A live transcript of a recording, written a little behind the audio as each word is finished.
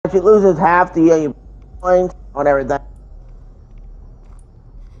she loses half the points on everything.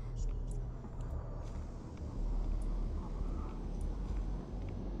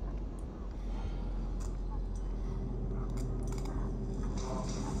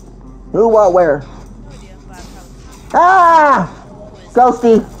 Who, what, where? No idea, but Ah!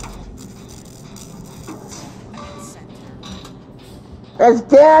 Ghosty. It's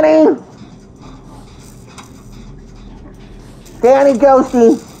Danny! Danny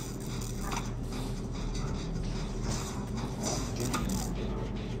Ghosty!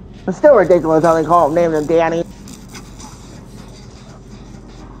 It's still ridiculous how they call him, name him Danny.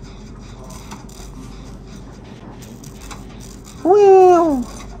 Wheel!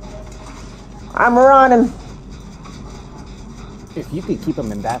 I'm running. If you could keep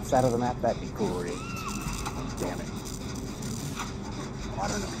him in that side of the map, that'd be great. Damn it. I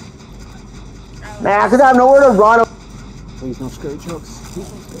don't know. Nah, because I have nowhere to run. Please no scary jokes.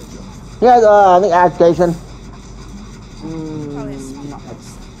 Please no scary jokes. Yeah, I think gas station. Not much.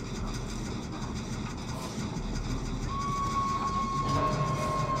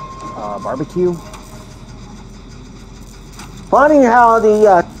 Barbecue. Funny how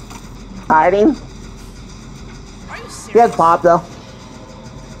the hiding. are you serious? He has pop though.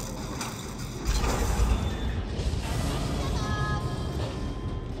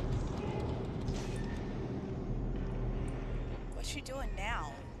 What's she doing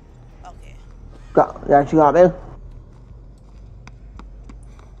now? Okay. Yeah, she got me.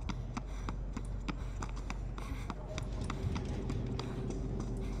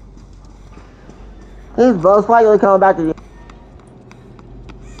 He's most likely coming back to you.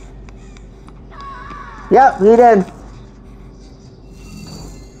 Yep, he did.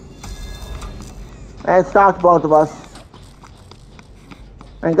 And stalked both of us.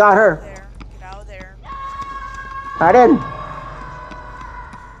 And got her. There. Get out of there. I didn't.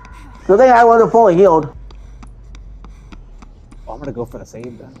 So they I wasn't fully healed. Oh, I'm gonna go for the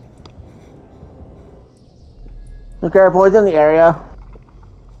save then. Be careful, he's in the area.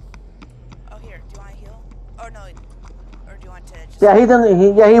 Oh, here. Do you want to heal? Or no. Or do you want to just... Yeah,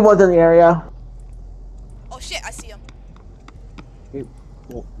 he was in the area. Oh, shit. I see him. Okay,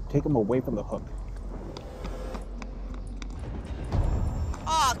 well, take him away from the hook.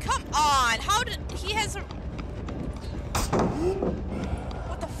 Oh, come on. How did... He has a...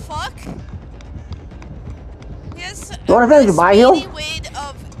 What the fuck? He has You wanna finish my heal? speedy way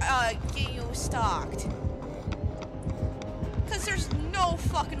of getting you stalked. Because there's no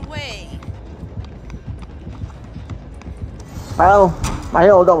fucking way. Well, my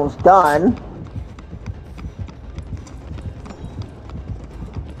heal is almost done.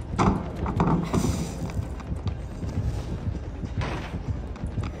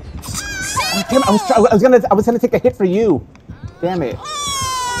 Damn, I was gonna take a hit for you. Damn it.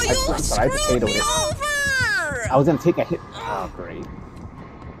 Oh, you I'm sorry, I screwed potatoed me it. over! I was gonna take a hit. Oh, great.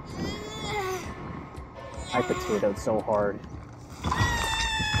 I potatoed so hard.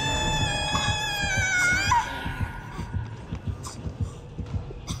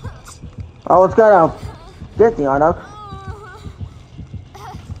 Oh, it's gonna get the on up.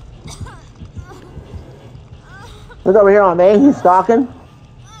 He's over here on me. He's stalking.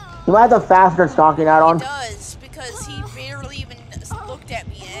 You might have the faster stalking out on. He does, because he barely even looked at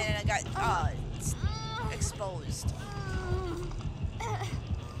me and I got exposed.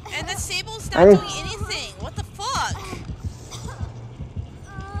 And the Sable's not doing anything. What the fuck?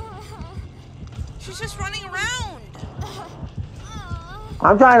 She's just running around.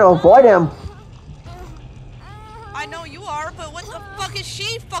 I'm trying to avoid him. I know you are, but what the fuck is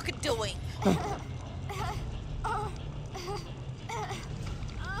she fucking doing?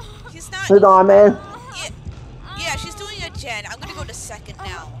 He's not... He's on, man. Yeah, she's doing a gen. I'm gonna go to second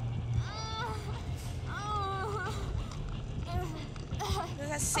now.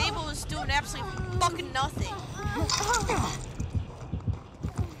 That Sable is doing absolutely fucking nothing.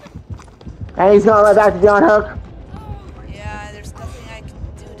 And he's going right back to John Hook. Yeah, there's nothing I can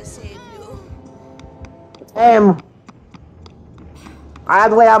do to save you. I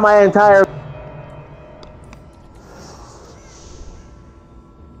have to wait out my entire...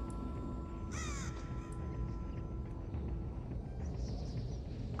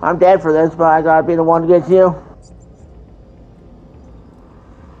 I'm dead for this, but I gotta be the one to get you.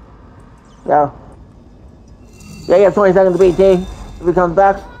 Yeah. Yeah, you have 20 seconds to beat T if he comes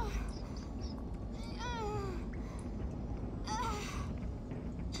back.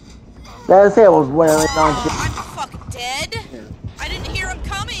 Yeah, the Sable's winning. Oh, I'm fucking dead. I didn't hear him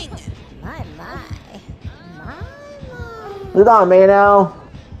coming. My. He's on me now.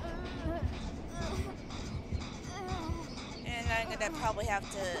 And I'm gonna probably have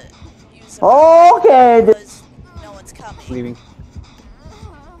to use a Okay. because no one's coming. Leaving.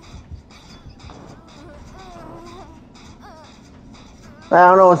 I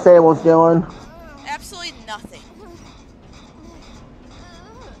don't know what Sable's doing. Absolutely nothing.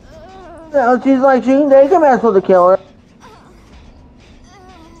 No, she's like, they can mess with the killer.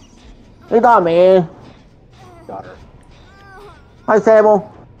 He got me. Got her. Hi,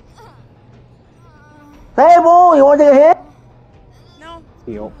 Sable. Sable, you want to take a hit? No,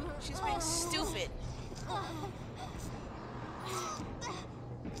 Heal. she's being stupid.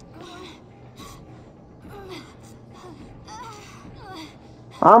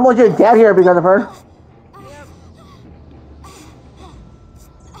 I'm almost just dead here because of her. Yep.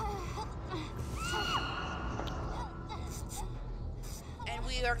 And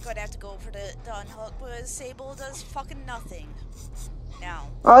we are going to have to go for the unhook because Sable does fucking nothing. Now.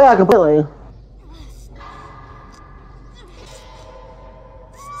 Oh yeah, completely.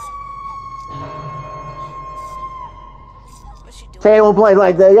 What's she doing? Sable played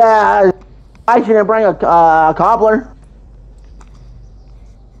like the, yeah, I shouldn't bring a cobbler.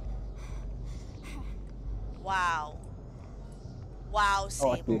 Wow. Wow, Oh,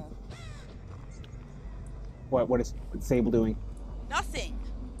 I see. Sable. What is Sable doing? Nothing.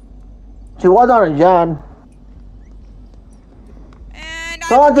 She was on a gen. And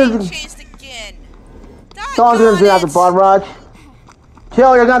Someone's I'm being gonna- chased again. Someone's gonna do that the bomb rush.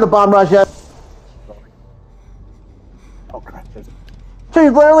 Chill, you're not the bomb rush yet. Oh crap! There's a...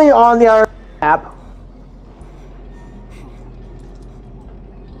 She's literally on the other map.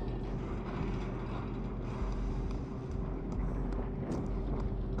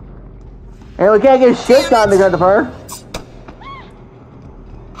 And we can't get shit done because of her.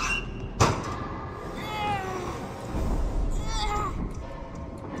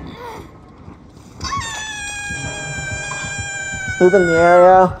 Who's in the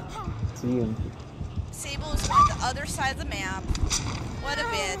area? See him. Sable is on the other side of the map. What a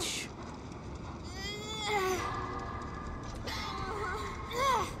bitch.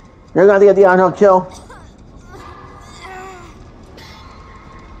 You're gonna have to get the unhook, chill.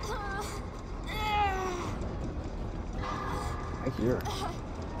 I hear her.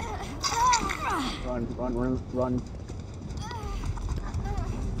 Run.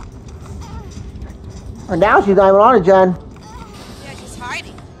 And now she's not even on a gen. Yeah, she's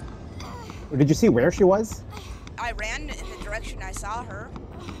hiding. Did you see where she was? I ran in the direction I saw her.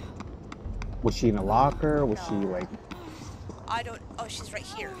 Was she in a locker? Was she like... I don't... Oh, she's right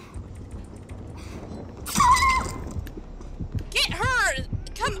here. Get her!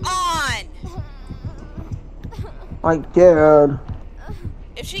 Come on! Like, dude.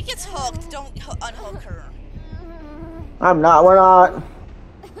 If she gets hooked, don't unhook her. I'm not, we're not.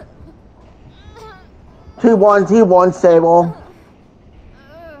 2-1, T1, Sable.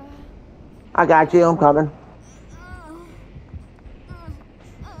 I got you, I'm coming.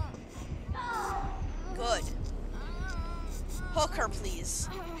 Good. Hook her, please.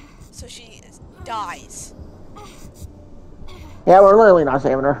 So she dies. Yeah, we're literally not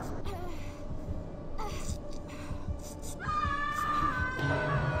saving her.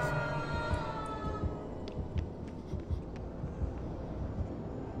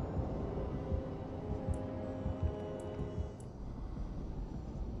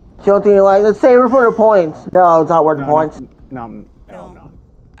 She don't think you like, let's save her for the points. No, it's not worth the points. No.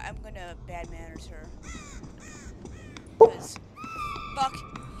 I'm gonna bad manners her. Because fuck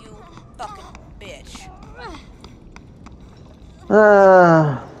you, fucking bitch.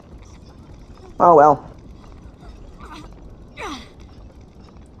 Oh well.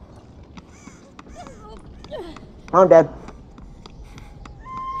 I'm dead.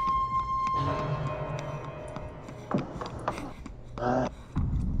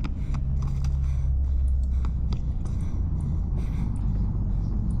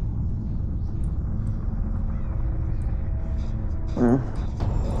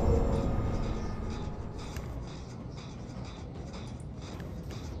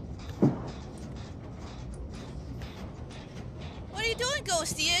 What are you doing,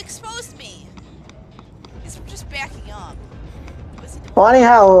 Ghosty? You exposed me. He's just backing up. What's he doing? Funny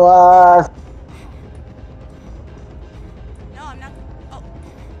how, No, I'm not. Oh.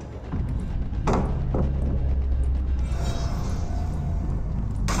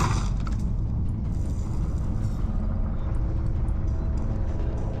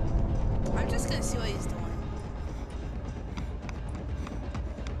 I'm just gonna see what he's doing.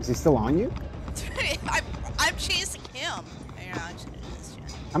 Is he still on you? I'm chasing him. Hang on, I'm just gonna do this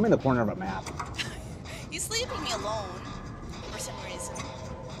shit. I'm in the corner of a map. He's leaving me alone for some reason.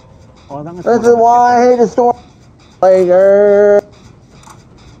 Oh, this is why I hate the storm. Later.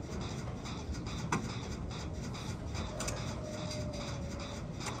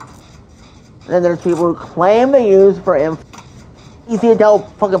 And then there's people who claim they use for info. Easy to tell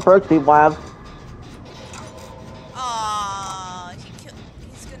fucking perks people have. Aww,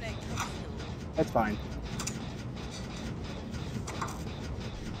 he's gonna kill you. That's fine.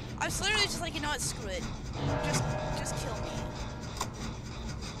 I was literally just like, you know what, screw it. Just kill me.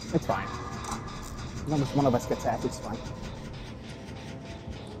 It's fine. As long as one of us gets hacked, it's fine.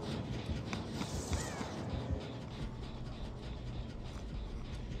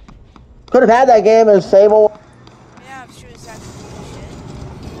 Could have had that game as Sable. Yeah, I'm sure it's not gonna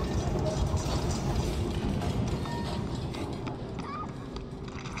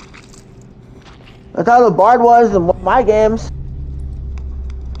do That's how the Bard was in my games.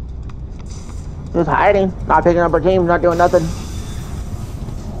 Just hiding, not picking up our team, not doing nothing.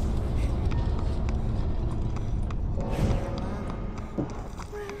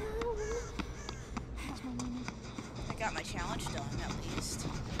 I got my challenge done, at least.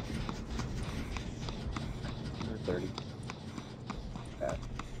 30.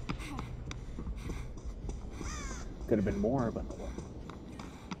 Could have been more, but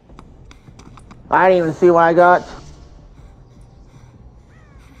I didn't even see what I got.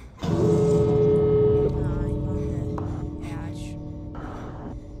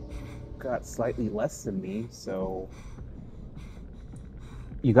 got slightly less than me, so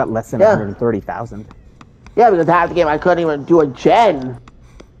you got less than Yeah. 130,000. Yeah, because half the game I couldn't even do a gen.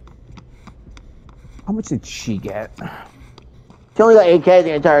 How much did she get? She only got 8K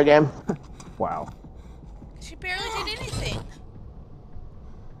the entire game. Wow. She barely did anything.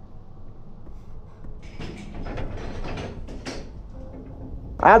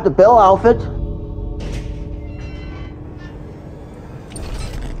 I have the Bill outfit.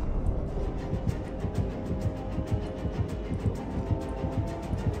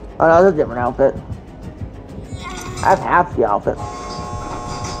 Oh no, that's a different outfit. I have half the outfit.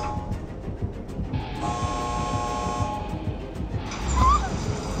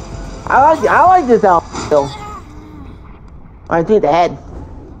 I like this outfit still. I see the head.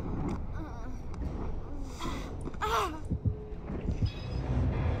 Ah,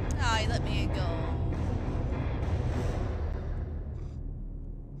 you let me go.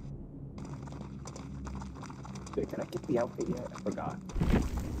 Wait, can I get the outfit yet? I forgot.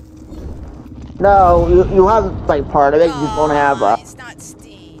 No, you have like part of it. You just don't have It's not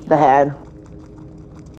Steve. the head.